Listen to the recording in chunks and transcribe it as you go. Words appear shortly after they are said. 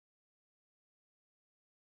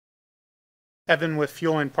Evan with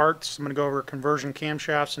Feuling Parts. I'm going to go over conversion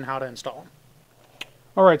camshafts and how to install them.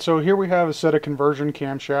 Alright, so here we have a set of conversion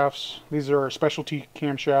camshafts. These are a specialty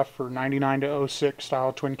camshaft for 99 to 06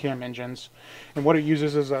 style twin cam engines. And what it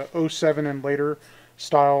uses is a 07 and later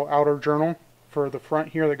style outer journal for the front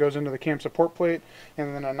here that goes into the cam support plate,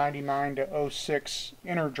 and then a 99 to 06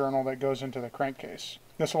 inner journal that goes into the crankcase.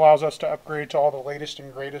 This allows us to upgrade to all the latest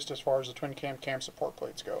and greatest as far as the twin cam support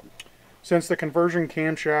plates go. Since the conversion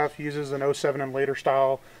camshaft uses an 07 and later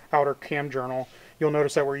style outer cam journal, you'll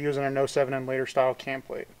notice that we're using an 07 and later style cam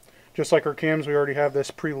plate. Just like our cams, we already have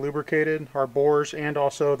this pre-lubricated. Our bores and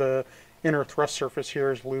also the inner thrust surface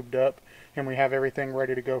here is lubed up, and we have everything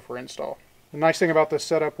ready to go for install. The nice thing about this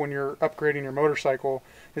setup when you're upgrading your motorcycle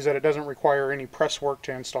is that it doesn't require any press work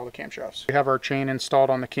to install the camshafts. We have our chain installed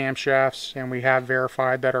on the camshafts, and we have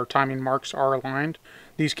verified that our timing marks are aligned.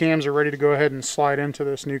 These cams are ready to go ahead and slide into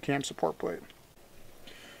this new cam support plate.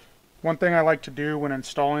 One thing I like to do when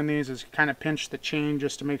installing these is kind of pinch the chain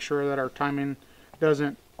just to make sure that our timing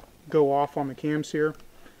doesn't go off on the cams here.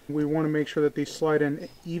 We want to make sure that these slide in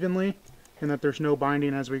evenly and that there's no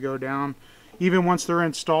binding as we go down. Even once they're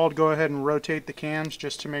installed, go ahead and rotate the cams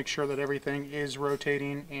just to make sure that everything is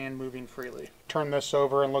rotating and moving freely. Turn this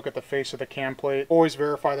over and look at the face of the cam plate. Always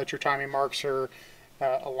verify that your timing marks are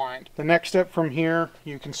aligned. The next step from here,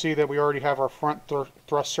 you can see that we already have our front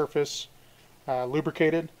thrust surface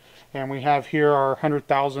lubricated, and we have here our 100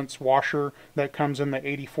 thousandths washer that comes in the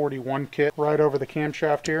 8041 kit right over the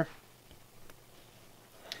camshaft here.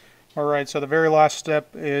 Alright, so the very last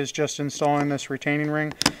step is just installing this retaining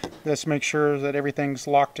ring. This makes sure that everything's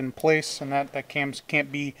locked in place and that the cams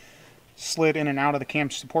can't be slid in and out of the cam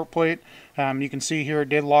support plate. You can see here it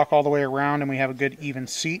did lock all the way around, and we have a good even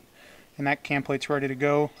seat, and that cam plate's ready to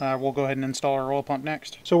go. We'll go ahead and install our oil pump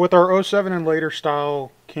next. So with our 07 and later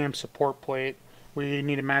style cam support plate, we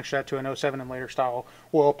need to match that to an 07 and later style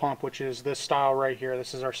oil pump, which is this style right here.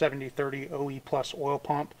 This is our 7030 OE Plus oil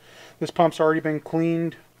pump. This pump's already been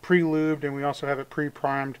cleaned, pre-lubed, and we also have it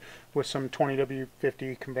pre-primed with some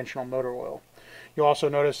 20W50 conventional motor oil. You'll also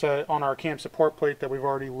notice that on our cam support plate that we've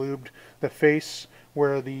already lubed the face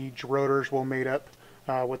where the rotors will mate up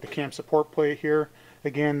with the cam support plate here.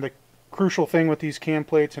 Again, the crucial thing with these cam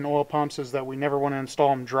plates and oil pumps is that we never want to install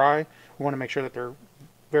them dry. We want to make sure that they're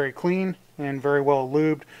very clean and very well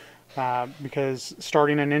lubed, because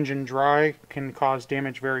starting an engine dry can cause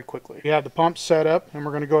damage very quickly. We have the pump set up, and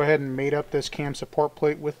we're going to go ahead and mate up this cam support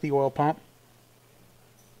plate with the oil pump.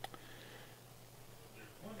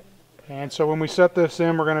 And so when we set this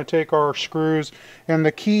in, we're going to take our screws, and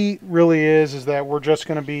the key really is that we're just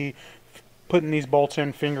going to be putting these bolts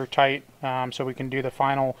in finger tight, so we can do the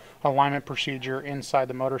final alignment procedure inside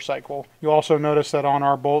the motorcycle. You'll also notice that on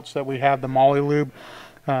our bolts that we have the moly lube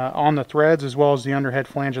on the threads as well as the underhead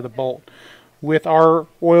flange of the bolt. With our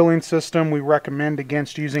oiling system, we recommend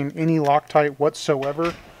against using any Loctite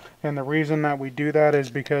whatsoever, and the reason that we do that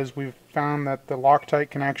is because we've found that the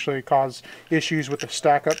Loctite can actually cause issues with the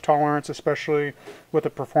stack up tolerance, especially with a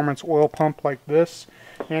performance oil pump like this,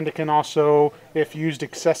 and it can also, if used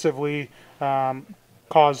excessively,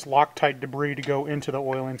 cause Loctite debris to go into the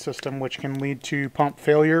oiling system, which can lead to pump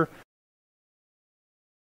failure.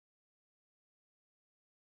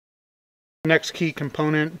 The next key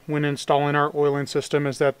component when installing our oiling system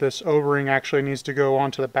is that this O-ring actually needs to go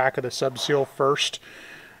onto the back of the subseal first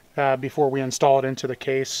before we install it into the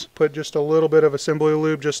case. Put just a little bit of assembly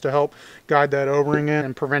lube just to help guide that O-ring in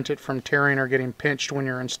and prevent it from tearing or getting pinched when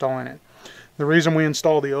you're installing it. The reason we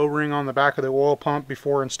install the O-ring on the back of the oil pump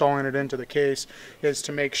before installing it into the case is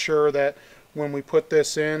to make sure that when we put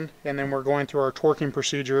this in and then we're going through our torquing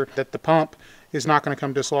procedure, that the pump is not going to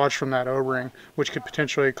come dislodged from that O-ring, which could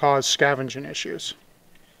potentially cause scavenging issues.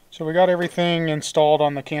 So we got everything installed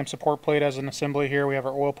on the cam support plate as an assembly here. We have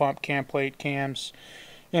our oil pump, cam plate, cams,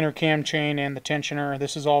 inner cam chain, and the tensioner.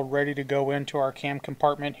 This is all ready to go into our cam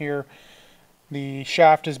compartment here. The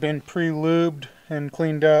shaft has been pre-lubed and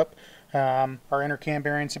cleaned up. Our inner cam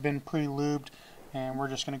bearings have been pre-lubed, and we're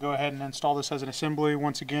just going to go ahead and install this as an assembly.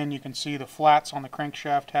 Once again, you can see the flats on the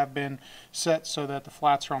crankshaft have been set so that the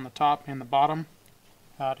flats are on the top and the bottom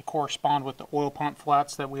to correspond with the oil pump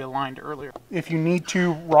flats that we aligned earlier. If you need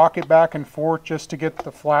to, rock it back and forth just to get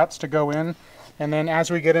the flats to go in, and then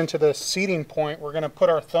as we get into the seating point, we're going to put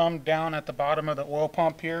our thumb down at the bottom of the oil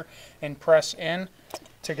pump here and press in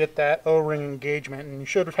to get that O-ring engagement, and you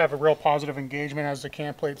should have a real positive engagement as the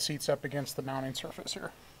cam plate seats up against the mounting surface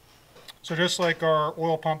here. So just like our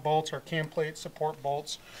oil pump bolts, our cam plate support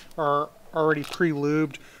bolts are already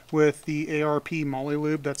pre-lubed with the ARP moly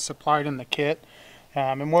lube that's supplied in the kit.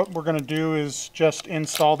 And what we're going to do is just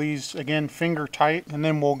install these again finger tight, and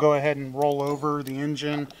then we'll go ahead and roll over the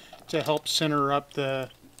engine to help center up the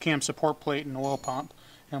cam support plate and oil pump.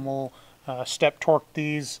 And we'll step torque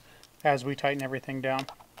these as we tighten everything down.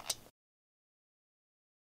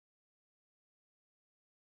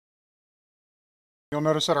 You'll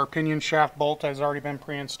notice that our pinion shaft bolt has already been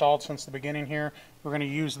pre-installed since the beginning here. We're going to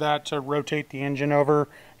use that to rotate the engine over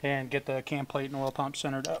and get the cam plate and oil pump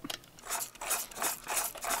centered up.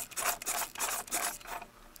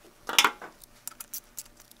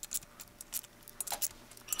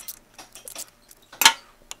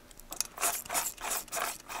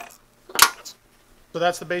 So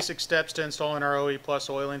that's the basic steps to installing our OE Plus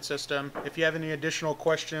oiling system. If you have any additional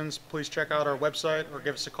questions, please check out our website or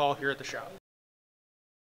give us a call here at the shop.